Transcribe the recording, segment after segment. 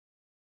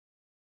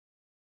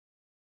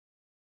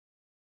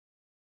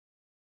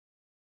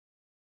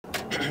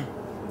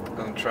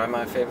gonna try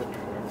my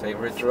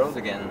favorite road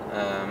again.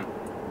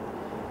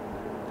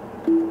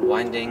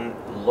 Winding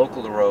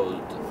local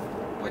road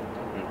with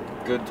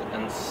good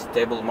and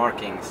stable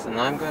markings. And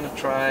I'm going to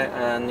try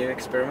a new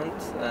experiment.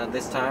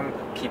 This time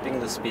keeping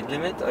the speed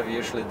limit. I've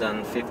usually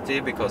done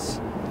 50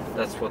 because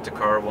that's what the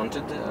car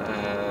wanted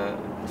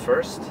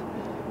first.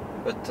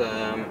 But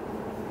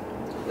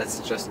let's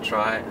just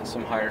try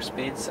some higher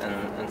speeds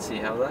and see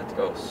how that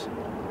goes.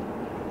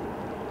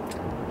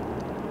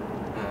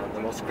 The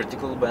most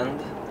critical bend,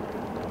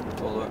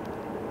 although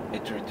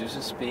it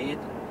reduces speed,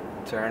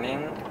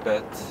 turning,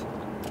 but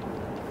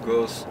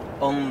goes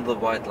on the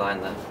white line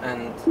then,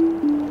 and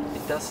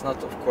it does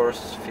not, of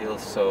course, feel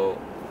so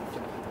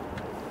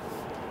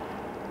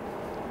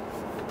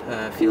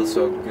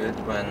good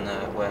when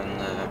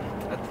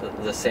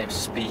at the same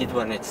speed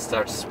when it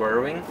starts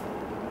swerving.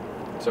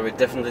 So it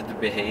definitely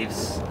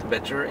behaves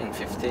better in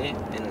 50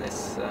 in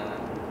this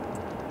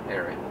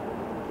area.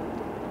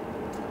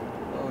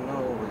 Oh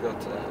no, we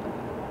got the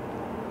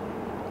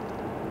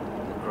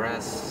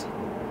grass.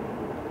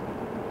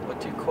 What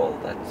do you call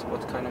that?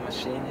 What kind of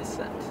machine is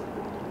that?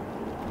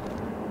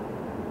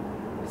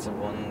 It's the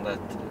one that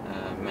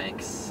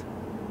makes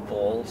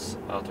balls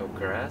out of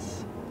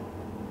grass.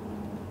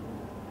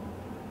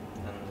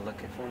 And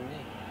lucky for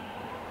me.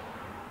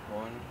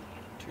 1,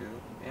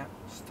 2, yeah,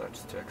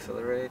 starts to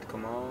accelerate.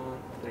 Come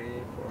on,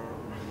 3, 4.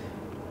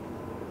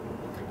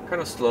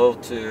 Kind of slow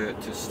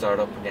to start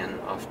up again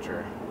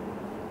after.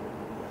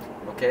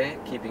 Okay,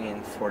 keeping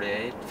in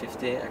 48,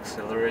 50,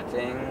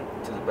 accelerating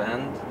to the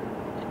bend.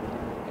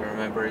 You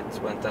remember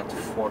it went down to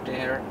 40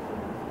 here.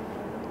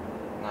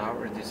 Now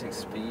reducing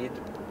speed,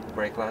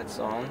 brake lights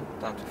on,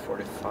 down to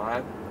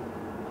 45.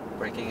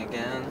 Braking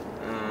again.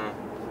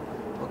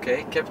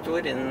 Okay, kept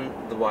within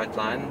the white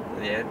line,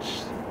 the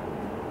edge.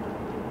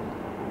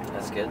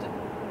 That's good.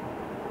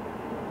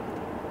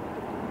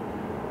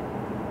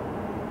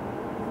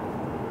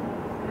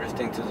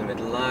 Drifting to the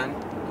middle line,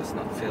 does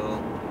not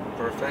feel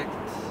perfect.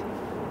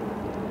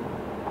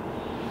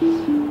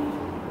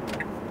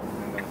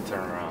 I'm going to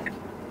turn around.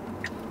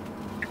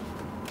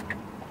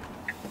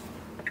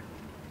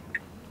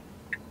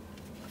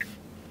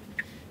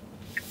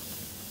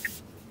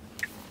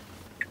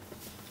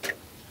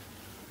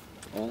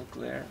 All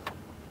clear.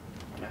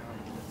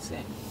 Let's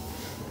see.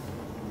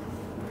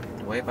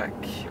 Way back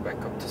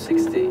up to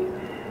 60.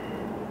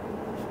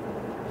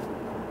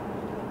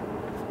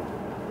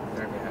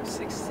 There we have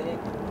 60.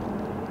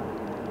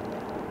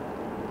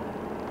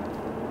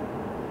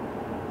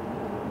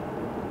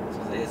 So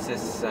this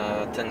is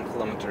 10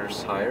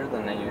 kilometers higher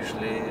than I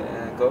usually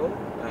go.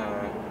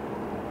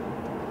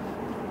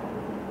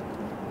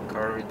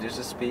 Car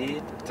reduces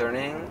speed,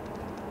 turning,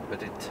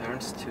 but it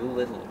turns too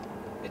little.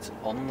 It's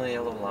on the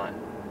yellow line.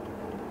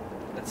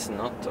 It's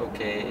not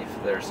okay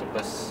if there's a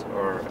bus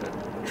or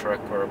a truck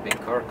or a big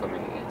car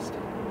coming against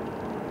it.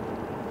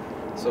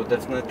 So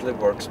definitely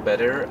works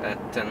better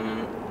at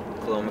 10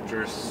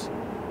 kilometers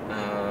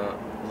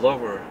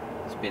lower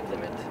speed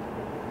limit.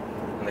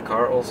 And the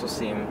car also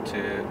seemed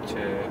to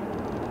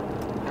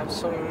have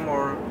some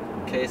more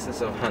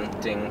cases of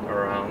hunting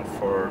around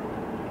for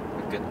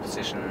a good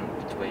position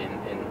between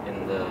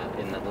in the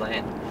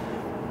lane.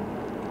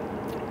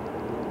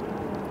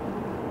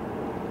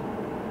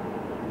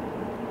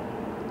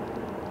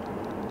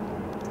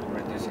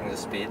 The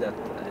speed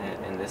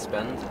in this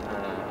bend,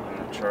 I'm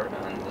not sure.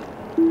 And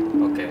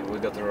okay, we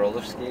got the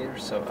roller skier,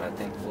 so I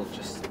think we'll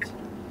just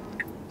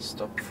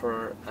stop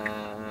for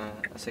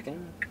a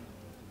second.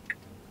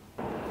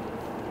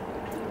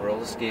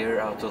 Roller skier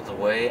out of the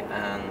way,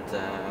 and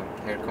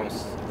here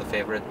comes the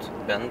favorite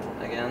bend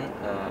again,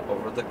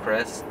 over the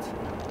crest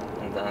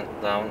and then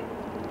down.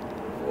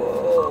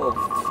 Whoa,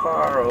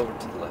 far over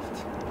to the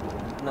left.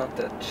 Not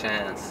a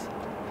chance.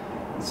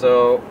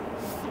 So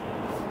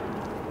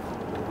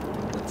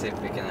see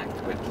if we can act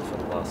quickly for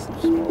the last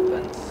small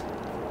bends.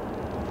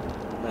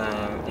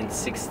 In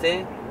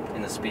 60,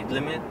 in the speed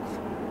limit,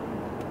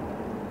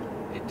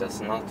 it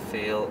does not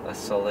feel as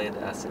solid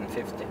as in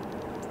 50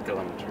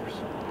 kilometers,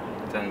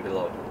 10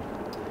 below.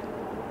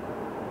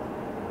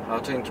 How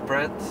to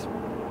interpret?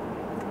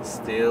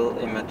 Still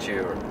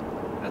immature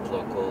at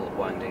local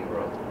winding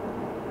road.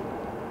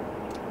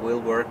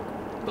 Will work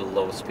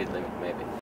below speed limit maybe.